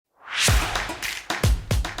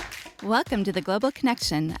Welcome to the Global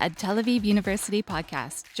Connection, a Tel Aviv University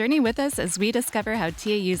podcast. Journey with us as we discover how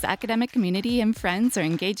TAU's academic community and friends are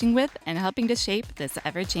engaging with and helping to shape this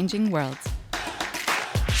ever-changing world.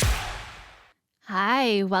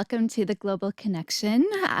 Hi, welcome to the Global Connection.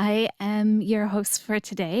 I am your host for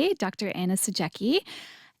today, Dr. Anna Sujecki,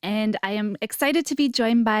 and I am excited to be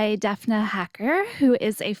joined by Daphna Hacker, who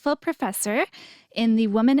is a full professor in the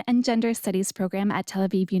Women and Gender Studies program at Tel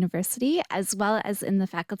Aviv University, as well as in the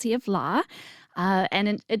Faculty of Law. And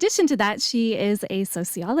in addition to that, she is a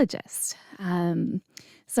sociologist.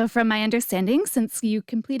 So from my understanding, since you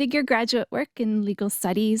completed your graduate work in legal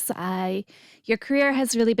studies, your career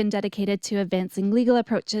has really been dedicated to advancing legal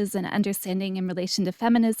approaches and understanding in relation to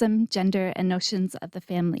feminism, gender, and notions of the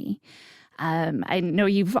family. I know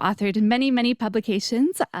you've authored many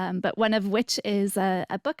publications, but one of which is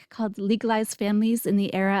a book called Legalized Families in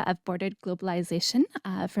the Era of Bordered Globalization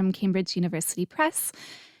from Cambridge University Press.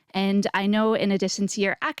 And I know in addition to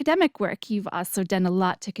your academic work, you've also done a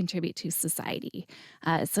lot to contribute to society.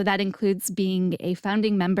 So that includes being a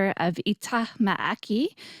founding member of Itah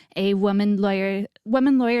Ma'aki, a Women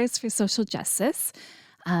Lawyers for Social Justice,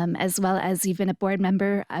 as well as you've been a board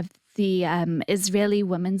member of the Israeli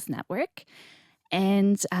Women's Network.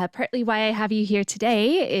 And partly why I have you here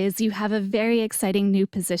today is you have a very exciting new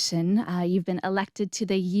position. You've been elected to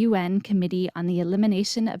the UN Committee on the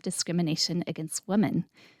Elimination of Discrimination against Women.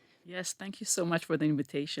 Yes, thank you so much for the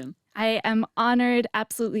invitation. I am honored,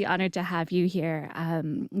 absolutely honored to have you here.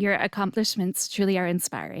 Your accomplishments truly are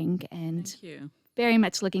inspiring, and Thank you. very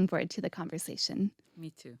much looking forward to the conversation.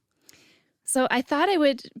 Me too. So I thought I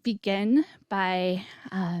would begin by,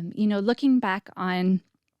 looking back on,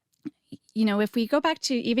 if we go back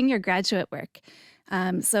to even your graduate work.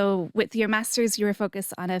 So with your master's, you were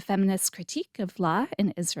focused on a feminist critique of law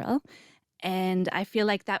in Israel. And I feel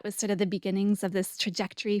like that was sort of the beginnings of this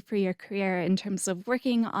trajectory for your career in terms of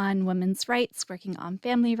working on women's rights, working on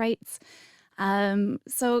family rights.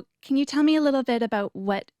 So can you tell me a little bit about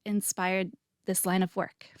what inspired this line of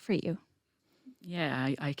work for you? Yeah,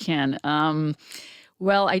 I can.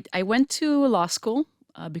 I went to law school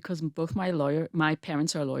because both my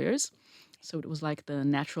parents are lawyers. So it was like the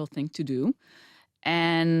natural thing to do.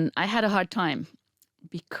 And I had a hard time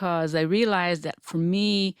because I realized that for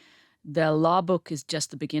me, the law book is just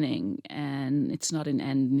the beginning and it's not an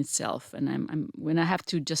end in itself. And when I have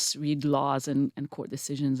to just read laws and court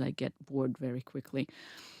decisions, I get bored very quickly.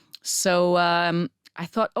 So I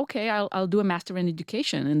thought, okay, I'll do a master in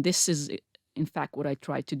education. And this is, in fact, what I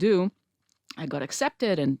tried to do. I got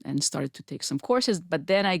accepted and started to take some courses. But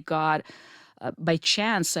then I got, by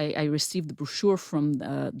chance, I received the brochure from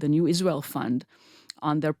the New Israel Fund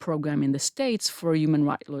on their program in the States for human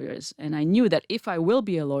rights lawyers. And I knew that if I will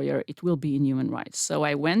be a lawyer, it will be in human rights. So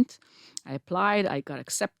I went, I applied, I got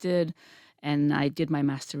accepted, and I did my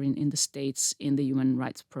master in the States in the human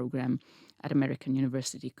rights program at American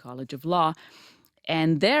University College of Law.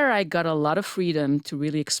 And there I got a lot of freedom to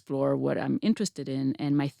really explore what I'm interested in.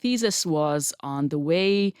 And my thesis was on the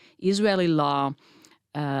way Israeli law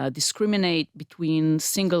discriminate between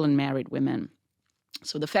single and married women.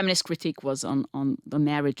 So the feminist critique was on the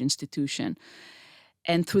marriage institution.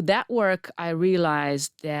 And through that work, I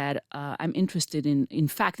realized that I'm interested in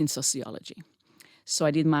fact, in sociology. So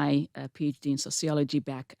I did my PhD in sociology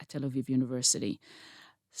back at Tel Aviv University.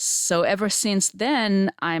 So ever since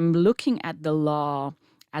then, I'm looking at the law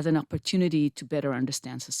as an opportunity to better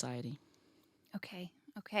understand society. Okay.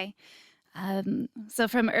 So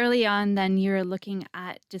from early on, then you're looking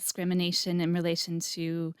at discrimination in relation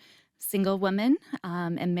to single women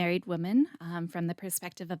and married women from the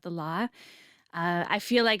perspective of the law. I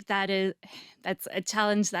feel like that's a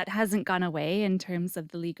challenge that hasn't gone away in terms of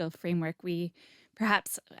the legal framework.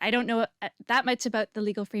 I don't know that much about the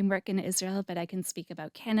legal framework in Israel, but I can speak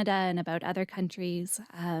about Canada and about other countries.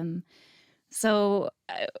 So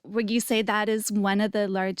would you say that is one of the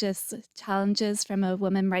largest challenges from a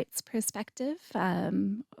women's rights perspective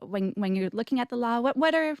when you're looking at the law?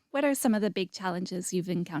 What are some of the big challenges you've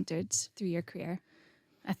encountered through your career?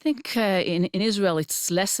 I think in Israel,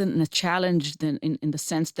 it's less than a challenge than in the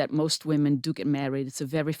sense that most women do get married. It's a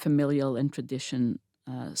very familial and traditional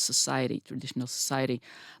society.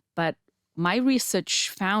 But my research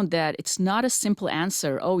found that it's not a simple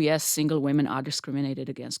answer, oh yes, single women are discriminated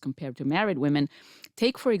against compared to married women.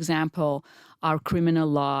 Take, for example, our criminal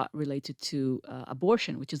law related to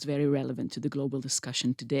abortion, which is very relevant to the global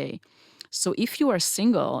discussion today. So if you are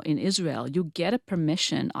single in Israel, you get a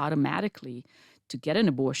permission automatically to get an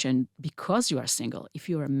abortion because you are single. If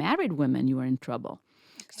you are a married woman, you are in trouble.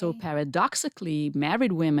 Okay. So paradoxically,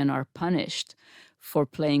 married women are punished for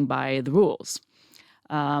playing by the rules.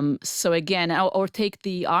 So again, or take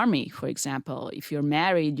the army, for example. If you're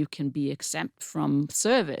married, you can be exempt from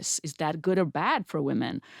service. Is that good or bad for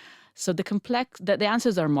women? So the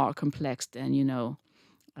answers are more complex than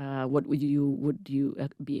what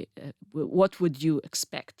what would you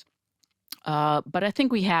expect? But I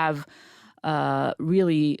think we have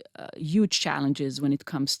really huge challenges when it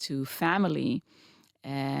comes to family.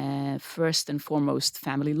 First and foremost,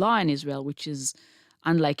 family law in Israel, which is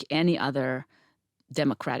unlike any other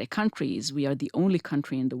democratic countries. We are the only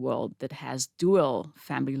country in the world that has dual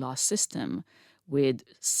family law system with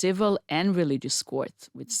civil and religious courts,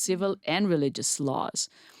 with civil and religious laws.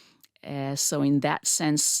 So in that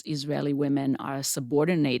sense, Israeli women are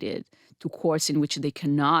subordinated to courts in which they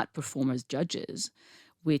cannot perform as judges,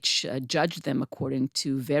 which judge them according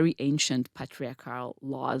to very ancient patriarchal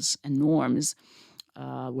laws and norms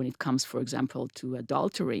when it comes, for example, to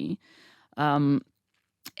adultery.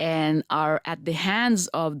 And are at the hands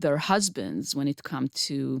of their husbands when it comes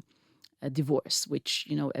to a divorce, which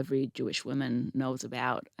every Jewish woman knows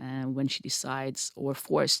about when she decides or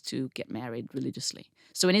forced to get married religiously.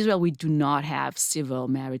 So in Israel, we do not have civil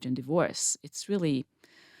marriage and divorce. It's really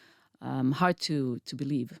hard to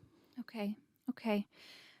believe. Okay. Okay.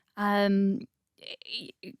 Um,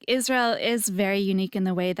 Israel is very unique in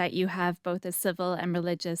the way that you have both a civil and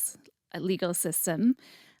religious legal system.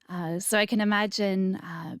 So I can imagine,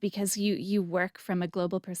 because you work from a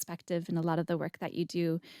global perspective in a lot of the work that you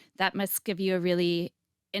do, that must give you a really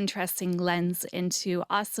interesting lens into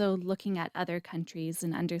also looking at other countries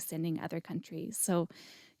and understanding other countries. So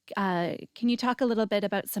can you talk a little bit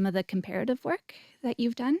about some of the comparative work that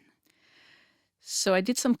you've done? So I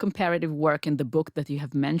did some comparative work in the book that you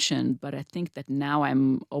have mentioned, but I think that now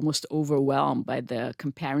I'm almost overwhelmed by the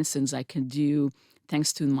comparisons I can do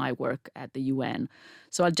thanks to my work at the UN.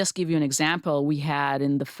 So I'll just give you an example. We had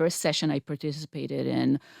in the first session I participated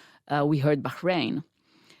in, we heard Bahrain.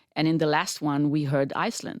 And in the last one, we heard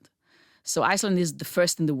Iceland. So Iceland is the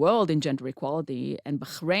first in the world in gender equality. And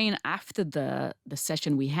Bahrain, after the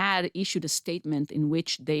session we had, issued a statement in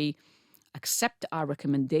which they accept our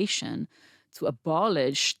recommendation to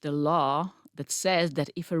abolish the law that says that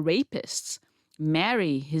if a rapist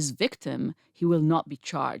marry his victim, he will not be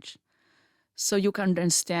charged. So you can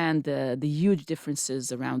understand the huge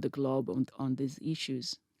differences around the globe on these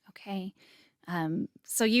issues. Okay.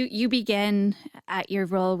 So you began at your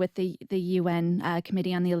role with the UN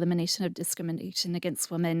Committee on the Elimination of Discrimination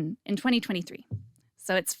Against Women in 2023.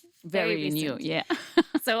 So it's very Very new, recent. yeah.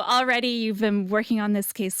 So already you've been working on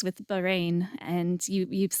this case with Bahrain, and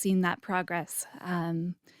you've seen that progress.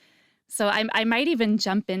 So I might even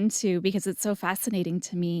jump into, because it's so fascinating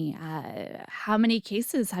to me, how many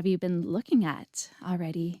cases have you been looking at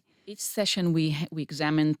already? Each session we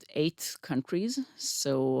examined 8 countries.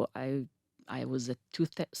 So I was at 2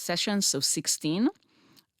 sessions, so 16.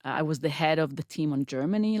 I was the head of the team on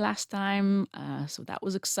Germany last time, so that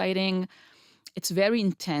was exciting. It's very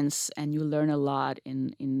intense, and you learn a lot.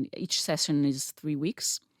 In each session is 3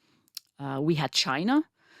 weeks. We had China,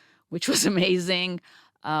 which was amazing,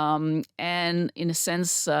 and in a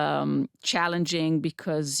sense challenging,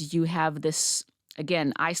 because you have this,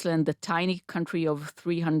 again, Iceland, the tiny country of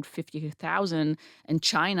 350,000, and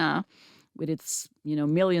China with its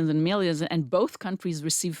millions and millions, and both countries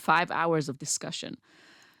receive 5 hours of discussion.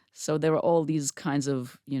 So there are all these kinds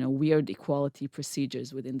of weird equality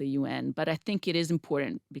procedures within the UN. But I think it is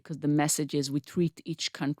important, because the message is we treat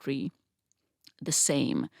each country the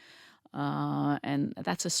same, and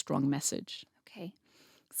that's a strong message. Okay.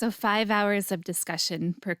 So 5 hours of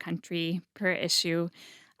discussion per country, per issue.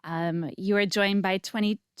 You are joined by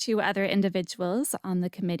 22 other individuals on the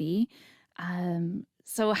committee.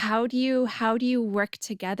 So how do you work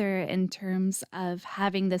together in terms of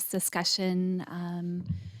having this discussion,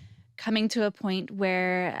 coming to a point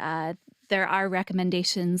where there are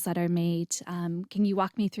recommendations that are made? Can you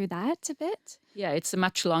walk me through that a bit? Yeah, it's a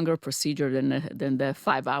much longer procedure than the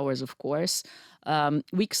 5 hours, of course.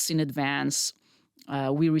 Weeks in advance,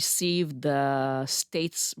 we receive the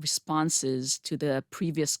state's responses to the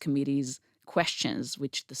previous committee's questions,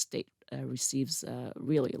 which the state receives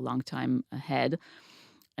really a long time ahead.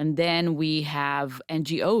 And then we have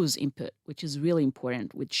NGOs' input, which is really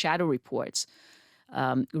important, with shadow reports,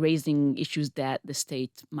 raising issues that the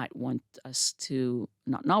state might want us to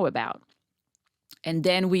not know about. And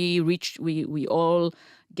then we all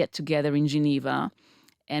get together in Geneva.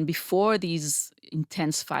 And before these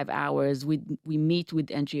intense 5 hours, we meet with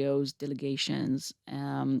NGOs, delegations,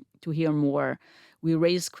 to hear more. We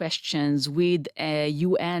raise questions with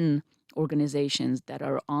UN organizations that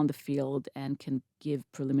are on the field and can give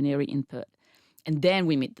preliminary input. And then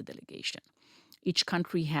we meet the delegation. Each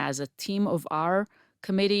country has a team of our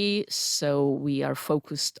committee, so we are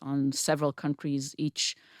focused on several countries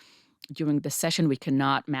each. During the session, we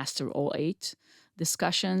cannot master all 8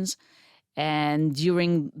 discussions. And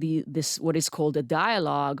during this what is called a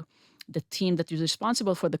dialogue, the team that is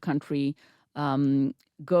responsible for the country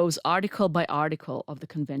goes article by article of the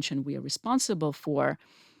convention we are responsible for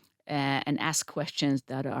and ask questions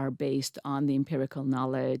that are based on the empirical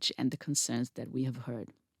knowledge and the concerns that we have heard.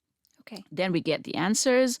 Okay. Then we get the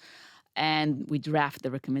answers and we draft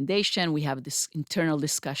the recommendation. We have this internal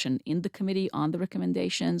discussion in the committee on the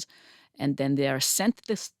recommendations, and then they are sent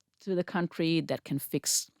to the country that can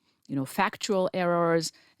fix, factual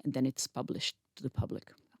errors, and then it's published to the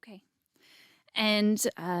public. Okay. And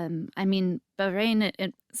I mean, Bahrain,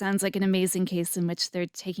 it sounds like an amazing case in which they're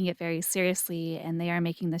taking it very seriously and they are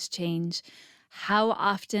making this change. How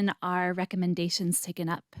often are recommendations taken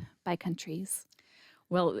up by countries?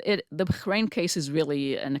 Well, the Bahrain case is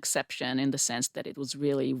really an exception in the sense that it was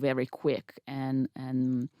really very quick and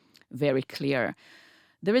very clear.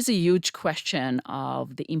 There is a huge question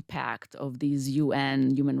of the impact of these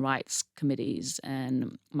UN human rights committees,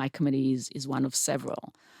 and my committee is one of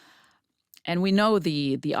several. And we know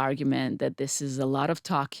the argument that this is a lot of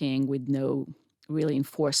talking with no really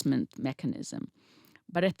enforcement mechanism.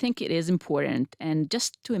 But I think it is important. And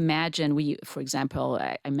just to imagine, for example,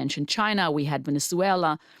 I mentioned China, we had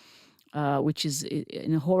Venezuela, which is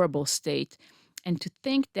in a horrible state. And to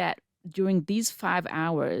think that during these 5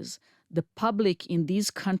 hours, the public in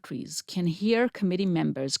these countries can hear committee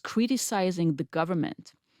members criticizing the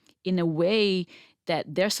government in a way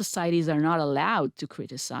that their societies are not allowed to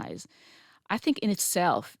criticize, I think in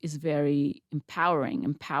itself is very empowering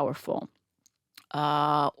and powerful.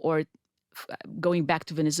 Or going back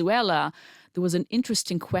to Venezuela, there was an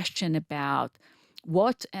interesting question about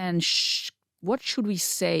what should we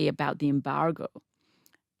say about the embargo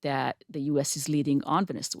that the U.S. is leading on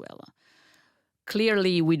Venezuela.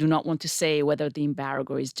 Clearly, we do not want to say whether the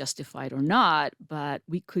embargo is justified or not, but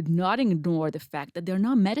we could not ignore the fact that there are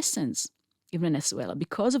no medicines in Venezuela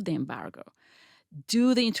because of the embargo.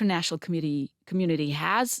 Do the international community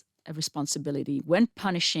has a responsibility when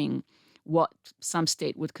punishing what some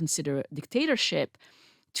state would consider dictatorship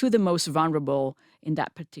to the most vulnerable in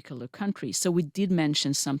that particular country? So we did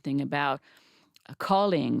mention something about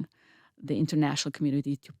calling the international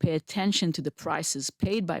community to pay attention to the prices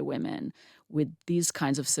paid by women with these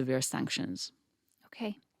kinds of severe sanctions.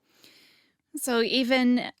 Okay. So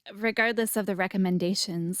even regardless of the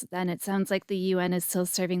recommendations, then it sounds like the UN is still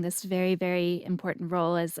serving this very, very important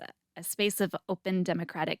role as a space of open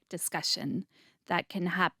democratic discussion that can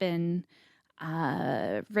happen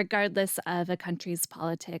regardless of a country's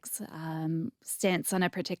politics, stance on a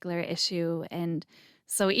particular issue. And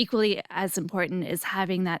so equally as important is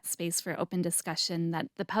having that space for open discussion that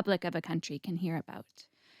the public of a country can hear about.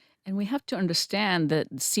 And we have to understand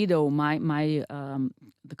that CEDAW,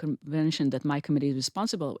 the convention that my committee is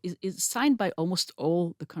responsible, is signed by almost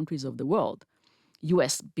all the countries of the world,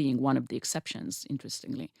 U.S. being one of the exceptions,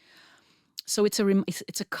 interestingly. So it's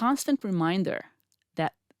a constant reminder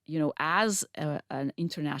that, as an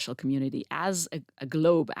international community, as a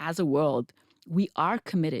globe, as a world, we are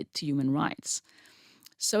committed to human rights.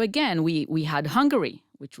 So again, we had Hungary,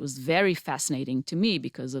 which was very fascinating to me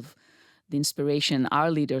because of the inspiration our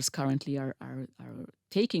leaders currently are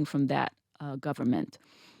taking from that government.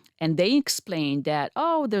 And they explained that,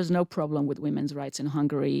 there's no problem with women's rights in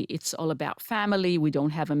Hungary. It's all about family. We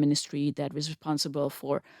don't have a ministry that is responsible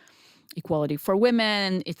for equality for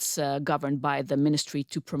women. It's governed by the Ministry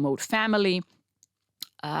to Promote Family.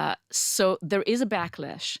 So there is a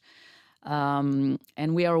backlash, and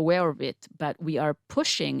we are aware of it. But we are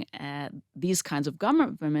pushing these kinds of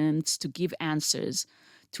governments to give answers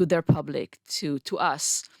to their public, to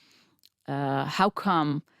us. How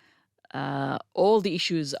come all the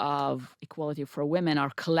issues of equality for women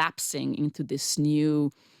are collapsing into this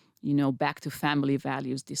new, back to family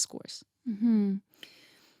values discourse? Mm-hmm.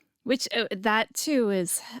 Which that too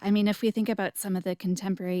is, if we think about some of the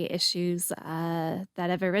contemporary issues that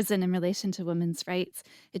have arisen in relation to women's rights,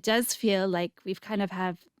 it does feel like we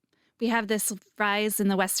have this rise in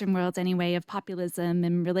the Western world anyway of populism,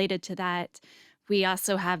 and related to that, we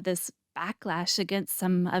also have this backlash against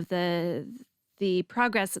some of the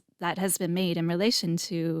progress that has been made in relation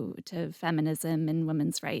to feminism and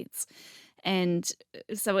women's rights. And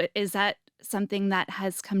so is that something that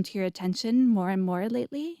has come to your attention more and more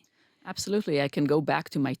lately? Absolutely. I can go back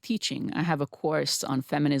to my teaching. I have a course on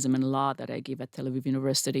feminism and law that I give at Tel Aviv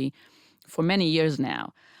University for many years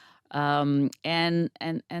now. And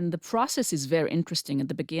the process is very interesting. At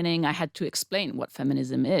the beginning, I had to explain what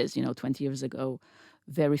feminism is. 20 years ago,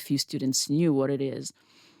 very few students knew what it is.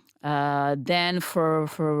 Then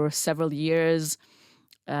for several years,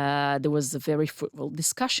 there was a very fruitful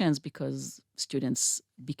discussions because students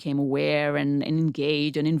became aware and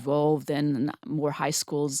engaged and involved, and more high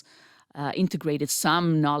schools integrated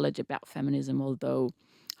some knowledge about feminism, although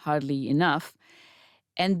hardly enough.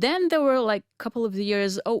 And then there were like a couple of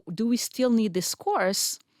years, oh, do we still need this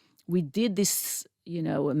course? We did this,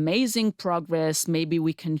 amazing progress. Maybe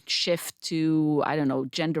we can shift to, I don't know,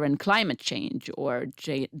 gender and climate change, or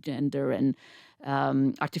gender and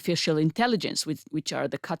artificial intelligence, which are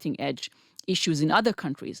the cutting edge issues in other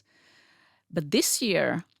countries. But this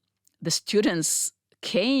year, the students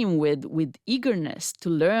came with eagerness to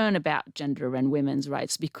learn about gender and women's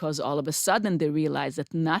rights, because all of a sudden they realized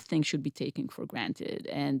that nothing should be taken for granted,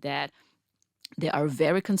 and that there are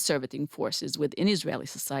very conservative forces within Israeli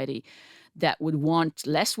society that would want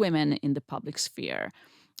less women in the public sphere,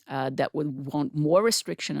 that would want more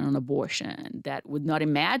restriction on abortion, that would not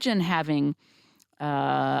imagine having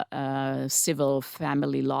civil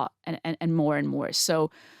family law, and more and more. So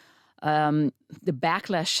the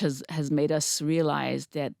backlash has made us realize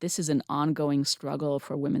that this is an ongoing struggle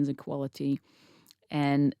for women's equality,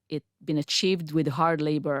 and it's been achieved with hard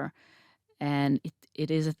labor, and it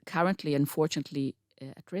is currently, unfortunately,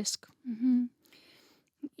 at risk. Mhm.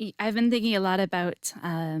 I've been thinking a lot about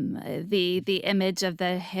the image of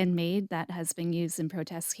the handmaid that has been used in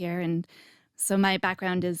protests here. And so my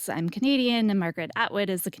background is I'm Canadian, and Margaret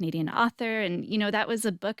Atwood is a Canadian author. And, that was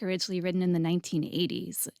a book originally written in the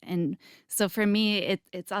 1980s. And so for me,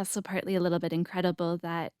 it's also partly a little bit incredible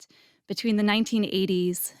that between the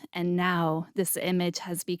 1980s and now, this image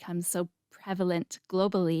has become so prevalent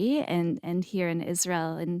globally and here in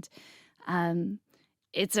Israel. And um,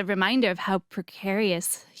 it's a reminder of how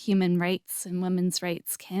precarious human rights and women's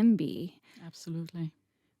rights can be. Absolutely.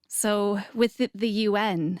 So, with the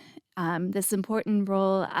UN, this important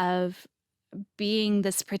role of being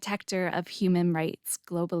this protector of human rights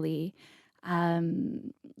globally,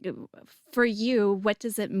 um, for you, what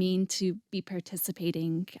does it mean to be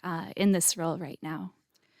participating in this role right now?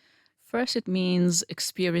 First, it means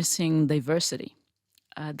experiencing diversity.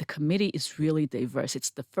 The committee is really diverse. It's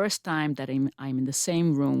the first time that I'm in the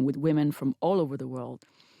same room with women from all over the world,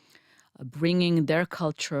 bringing their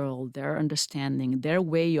cultural, their understanding, their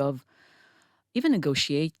way of even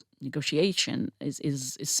negotiation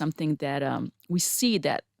is something that we see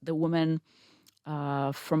that the women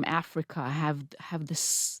from Africa have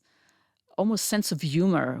this almost sense of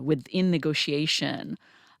humor within negotiation.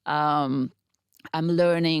 Um, I'm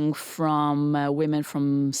learning from women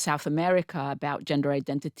from South America about gender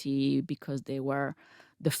identity, because they were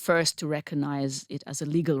the first to recognize it as a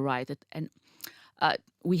legal right. And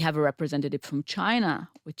we have a representative from China,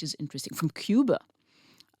 which is interesting, from Cuba.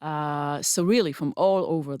 So really from all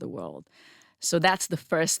over the world. So that's the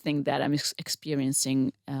first thing that I'm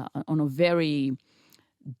experiencing on a very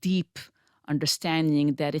deep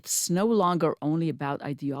understanding, that it's no longer only about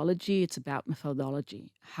ideology, it's about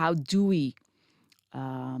methodology. How do we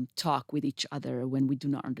talk with each other when we do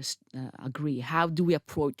not agree? How do we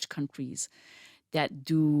approach countries that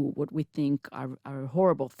do what we think are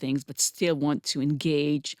horrible things, but still want to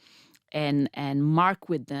engage and mark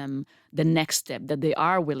with them the next step that they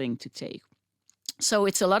are willing to take? So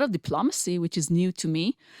it's a lot of diplomacy, which is new to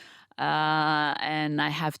me. And I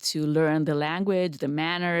have to learn the language, the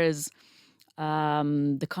manners,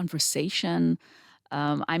 the conversation.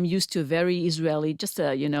 I'm used to a very Israeli, just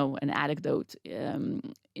an anecdote.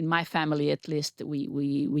 In my family, at least,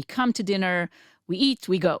 we come to dinner, we eat,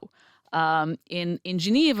 we go. In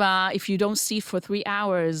Geneva, if you don't see for 3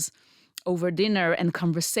 hours over dinner and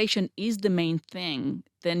conversation is the main thing,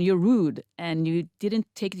 then you're rude and you didn't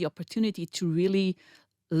take the opportunity to really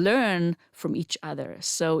learn from each other.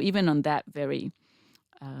 So even on that very,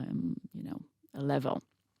 level.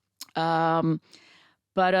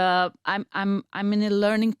 But I'm in a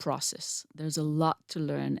learning process. There's a lot to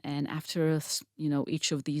learn, and after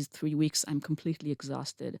each of these 3 weeks, I'm completely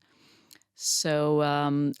exhausted. So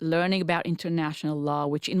learning about international law,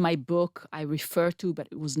 which in my book I refer to, but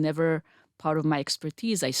it was never part of my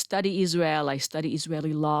expertise. I study Israel, I study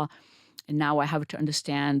Israeli law, and now I have to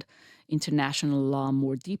understand international law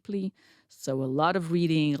more deeply. So a lot of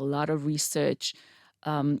reading, a lot of research,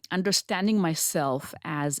 understanding myself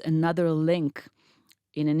as another link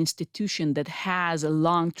in an institution that has a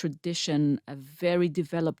long tradition, a very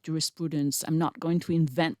developed jurisprudence. I'm not going to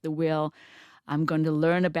invent the wheel. I'm going to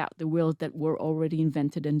learn about the wheels that were already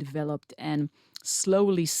invented and developed, and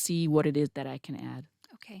slowly see what it is that I can add.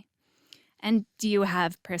 Okay. And do you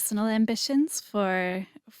have personal ambitions for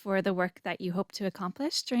the work that you hope to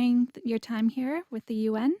accomplish during your time here with the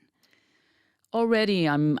UN? Already,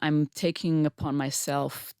 I'm taking upon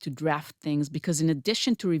myself to draft things because, in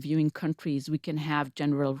addition to reviewing countries, we can have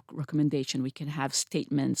general recommendation, we can have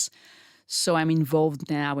statements. So I'm involved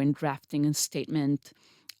now in drafting a statement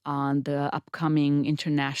on the upcoming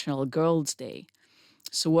International Girls' Day.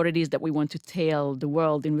 So what it is that we want to tell the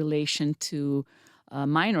world in relation to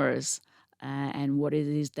minors, and what it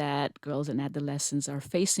is that girls and adolescents are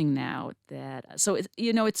facing now.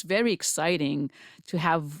 It's very exciting to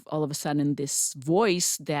have all of a sudden this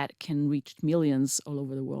voice that can reach millions all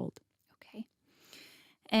over the world. Okay.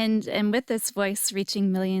 And with this voice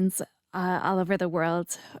reaching millions all over the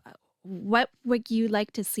world, what would you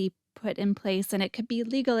like to see put in place? And it could be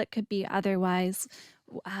legal, it could be otherwise.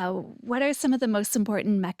 What are some of the most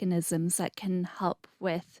important mechanisms that can help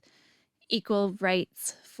with equal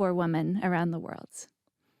rights for women around the world?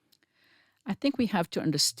 I think we have to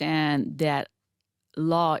understand that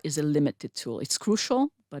law is a limited tool. It's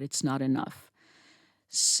crucial, but it's not enough.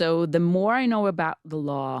 So the more I know about the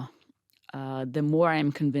law, the more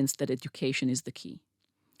I'm convinced that education is the key.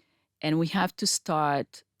 And we have to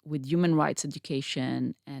start with human rights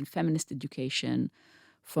education and feminist education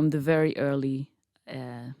from the very early,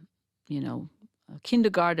 uh,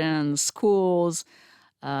 kindergarten, schools,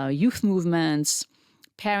 youth movements,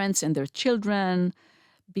 parents and their children,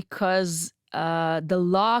 because the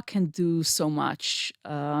law can do so much.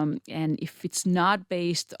 And if it's not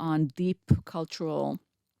based on deep cultural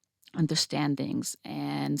understandings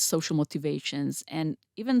and social motivations and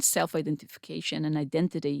even self-identification and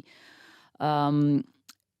identity, um,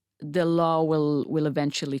 the law will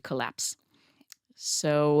eventually collapse.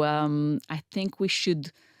 So I think we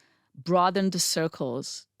should broaden the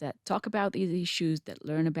circles that talk about these issues, that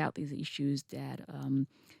learn about these issues, that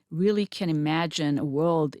really can imagine a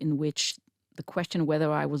world in which the question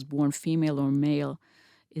whether I was born female or male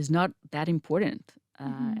is not that important.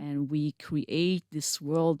 And we create this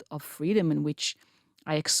world of freedom in which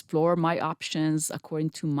I explore my options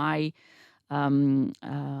according to my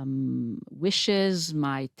wishes,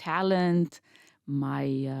 my talent,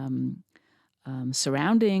 my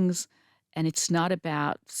surroundings, and it's not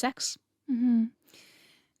about sex. Hmm.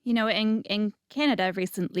 In Canada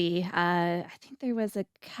recently, I think there was a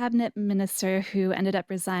cabinet minister who ended up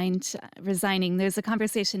resigning. There's a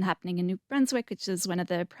conversation happening in New Brunswick, which is one of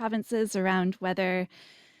the provinces, around whether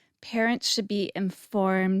parents should be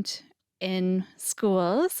informed in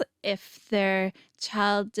schools if their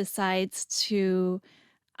child decides to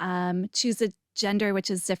choose a gender which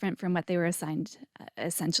is different from what they were assigned,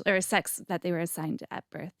 essentially, or a sex that they were assigned at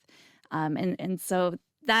birth. And so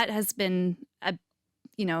that has been a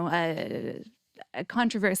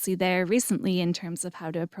controversy there recently in terms of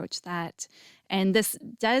how to approach that. And this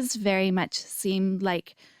does very much seem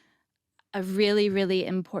like a really, really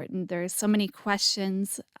important. There are so many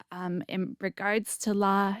questions in regards to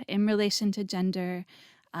law in relation to gender.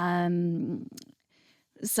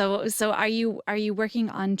 So are you working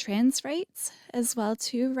on trans rights as well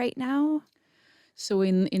too right now? So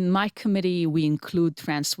in my committee, we include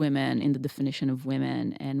trans women in the definition of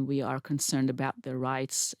women, and we are concerned about their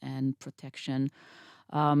rights and protection.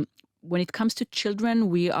 When it comes to children,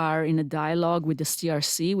 we are in a dialogue with the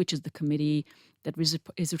CRC, which is the committee that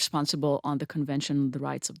is responsible on the Convention on the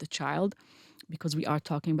Rights of the Child, because we are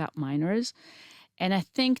talking about minors. And I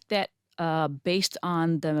think that based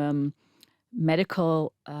on the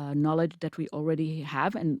medical knowledge that we already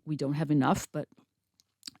have, and we don't have enough, but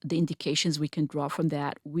the indications we can draw from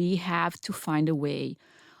that, we have to find a way,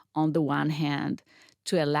 on the one hand,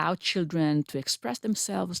 to allow children to express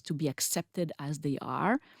themselves, to be accepted as they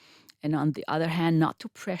are, and on the other hand, not to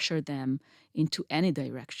pressure them into any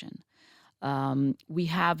direction. We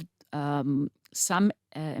have some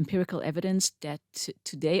empirical evidence that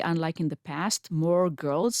today, unlike in the past, more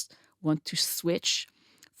girls want to switch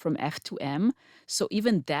from F to M. So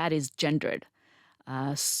even that is gendered.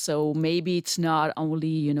 So maybe it's not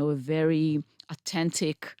only, a very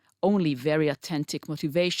authentic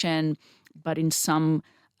motivation, but in some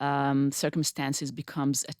circumstances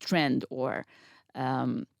becomes a trend or,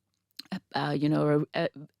 even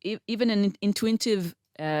an intuitive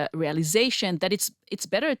realization that it's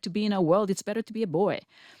better to be in a world, it's better to be a boy.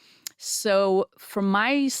 So from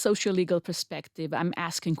my socio-legal perspective, I'm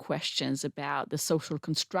asking questions about the social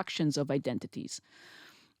constructions of identities.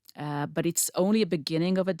 But it's only a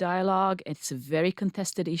beginning of a dialogue. It's a very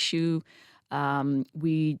contested issue.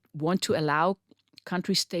 We want to allow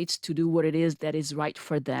country states to do what it is that is right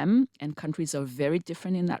for them, and countries are very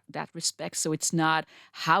different in that respect. So it's not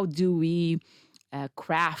how do we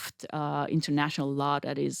craft international law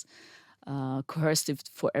that is coercive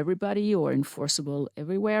for everybody or enforceable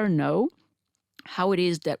everywhere. No. How it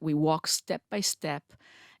is that we walk step by step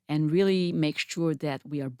and really make sure that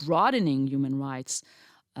we are broadening human rights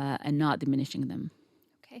and not diminishing them.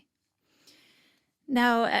 Okay.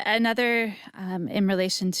 Now, another, in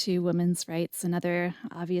relation to women's rights, another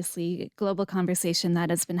obviously global conversation that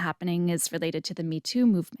has been happening is related to the Me Too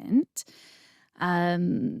movement.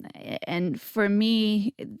 And for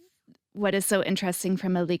me, what is so interesting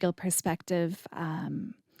from a legal perspective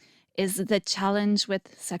is the challenge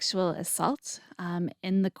with sexual assault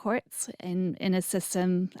in the courts, in a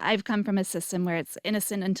system. I've come from a system where it's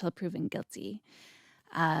innocent until proven guilty.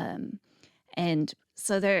 And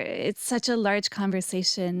so it's such a large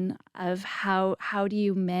conversation of how do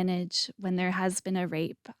you manage when there has been a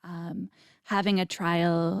rape, having a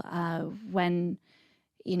trial, when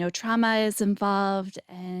trauma is involved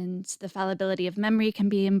and the fallibility of memory can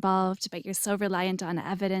be involved, but you're so reliant on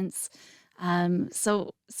evidence.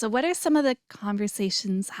 So what are some of the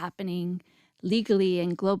conversations happening legally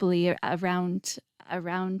and globally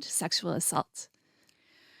around sexual assault?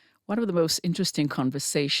 One of the most interesting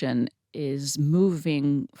conversation is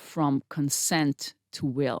moving from consent to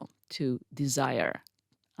will, to desire.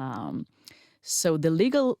 So the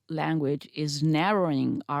legal language is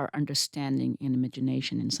narrowing our understanding and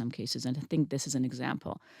imagination in some cases. And I think this is an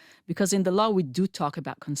example. Because in the law, we do talk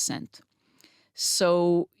about consent.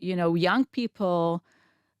 So, young people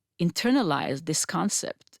internalize this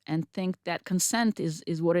concept and think that consent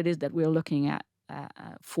is what it is that we're looking at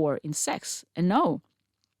for in sex. And no,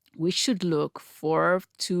 we should look for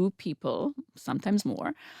two people, sometimes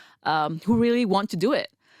more, who really want to do it.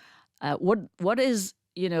 What is,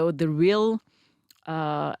 the real,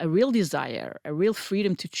 a real desire, a real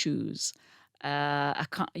freedom to choose,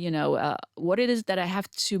 what it is that I have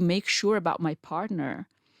to make sure about my partner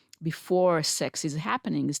before sex is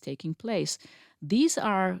happening, is taking place. These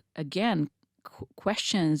are, again,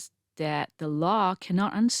 questions that the law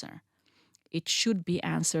cannot answer. It should be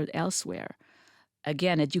answered elsewhere.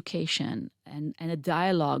 Again, education and a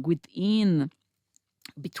dialogue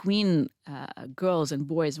between girls and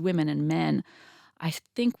boys, women and men. I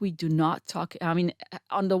think we do not talk. I mean,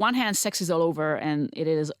 on the one hand, sex is all over and it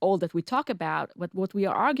is all that we talk about. But what we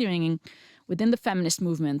are arguing within the feminist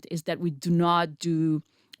movement is that we do not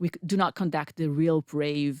conduct the real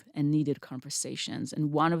brave and needed conversations.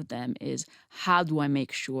 And one of them is, how do I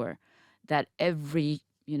make sure that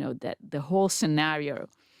that the whole scenario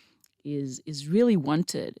is really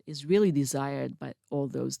wanted, is really desired by all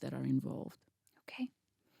those that are involved. Okay.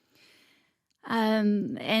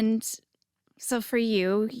 And so for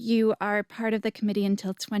you are part of the committee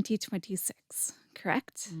until 2026,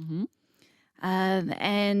 correct? Mm-hmm.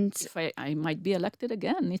 And if I might be elected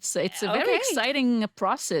again, it's a very Okay. exciting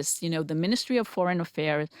process. The Ministry of Foreign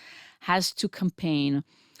Affairs has to campaign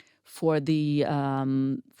for the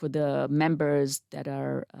members that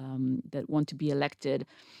are that want to be elected.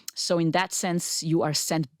 So in that sense, you are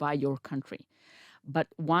sent by your country. But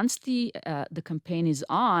once the campaign is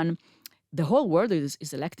on, the whole world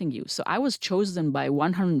is electing you. So I was chosen by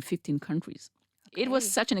 115 countries. It was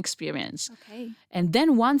Okay. such an experience. Okay. And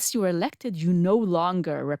then once you're elected, you no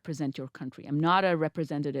longer represent your country. I'm not a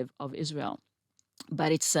representative of Israel.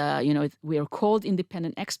 But it's, we are called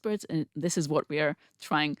independent experts, and this is what we are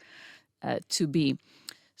trying to be.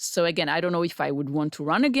 So again, I don't know if I would want to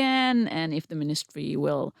run again, and if the ministry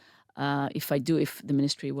will, if the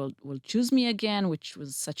ministry will choose me again, which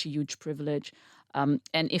was such a huge privilege, and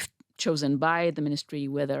if chosen by the ministry,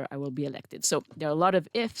 whether I will be elected. So there are a lot of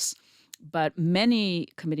ifs, but many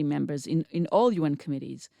committee members in all UN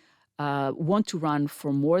committees want to run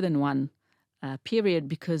for more than one period,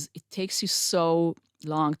 because it takes you so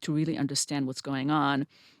long to really understand what's going on.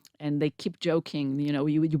 And they keep joking,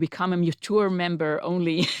 you become a mature member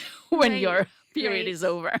only when Right, your period right. is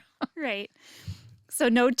over. Right. So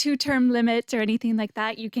no 2-term limit or anything like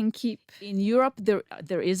that. You can keep. In Europe,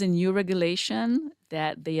 there is a new regulation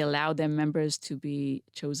that they allow their members to be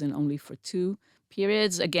chosen only for 2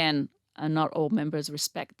 periods. Again, not all members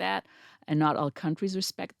respect that, and not all countries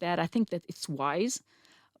respect that. I think that it's wise,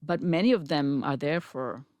 but many of them are there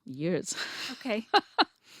for years. Okay.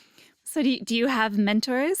 So do you have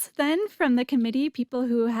mentors then from the committee, people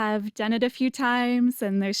who have done it a few times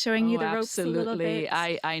and they're showing you the ropes a little bit?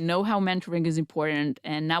 Absolutely. I know how mentoring is important,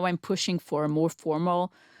 and now I'm pushing for a more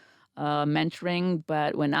formal mentoring.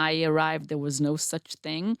 But when I arrived, there was no such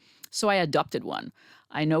thing. So I adopted one.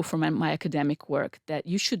 I know from my academic work that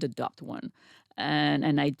you should adopt one.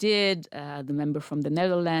 And I did. The member from the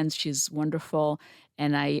Netherlands, she's wonderful.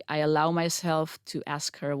 And I allow myself to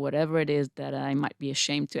ask her whatever it is that I might be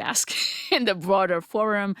ashamed to ask in the broader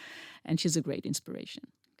forum. And she's a great inspiration.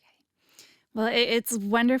 Well, it's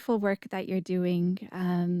wonderful work that you're doing.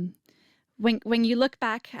 When you look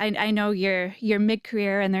back, I know you're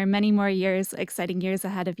mid-career and there are many more years, exciting years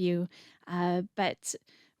ahead of you. But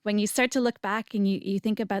when you start to look back and you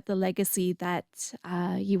think about the legacy that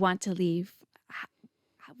you want to leave,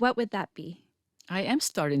 what would that be? I am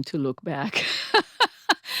starting to look back.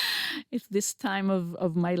 It's this time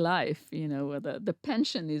of my life, the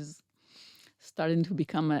pension is starting to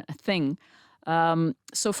become a thing.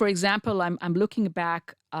 So, for example, I'm looking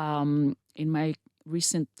back in my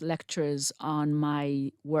recent lectures on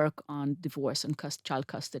my work on divorce and child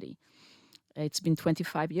custody. It's been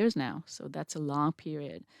 25 years now, so that's a long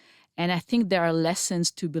period. And I think there are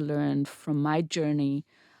lessons to be learned from my journey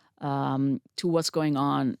to what's going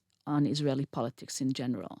on Israeli politics in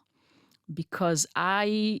general. Because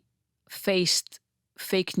I faced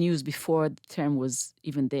fake news before the term was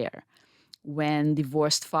even there. When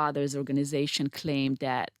Divorced Fathers organization claimed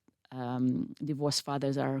that divorced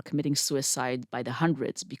fathers are committing suicide by the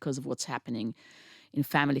hundreds because of what's happening in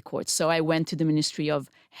family courts. So I went to the Ministry of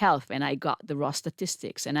Health and I got the raw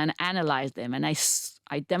statistics and I analyzed them and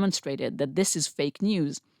I demonstrated that this is fake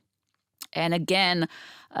news. And again,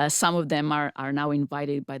 some of them are now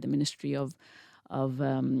invited by the Ministry of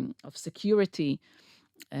Security,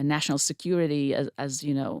 National Security, as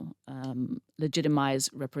legitimized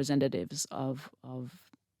representatives of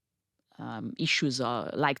issues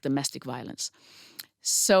like domestic violence.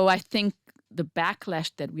 So I think the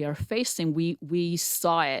backlash that we are facing, we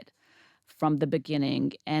saw it from the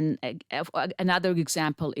beginning. And another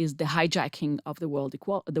example is the hijacking of the word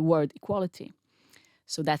equality.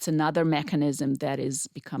 So that's another mechanism that is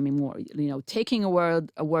becoming more, taking a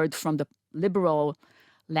word from the liberal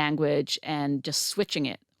language and just switching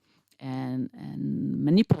it and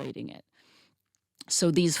manipulating it.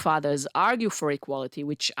 So these fathers argue for equality,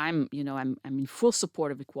 which I'm in full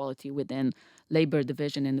support of equality within labor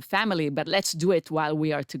division in the family. But let's do it while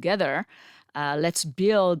we are together. Let's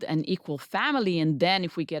build an equal family, and then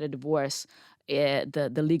if we get a divorce,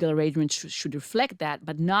 the legal arrangement should reflect that,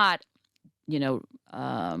 but not,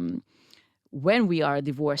 when we are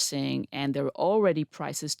divorcing and there are already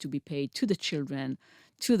prices to be paid to the children,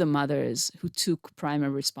 to the mothers who took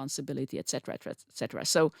primary responsibility, et cetera, et cetera.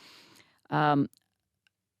 So I'm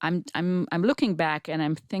looking back and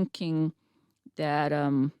I'm thinking that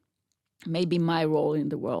maybe my role in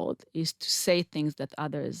the world is to say things that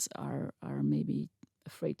others are maybe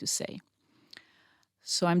afraid to say.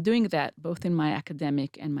 So I'm doing that both in my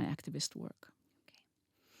academic and my activist work.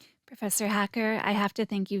 Professor Hacker, I have to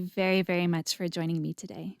thank you very, very much for joining me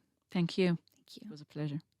today. Thank you. Thank you. It was a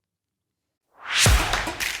pleasure.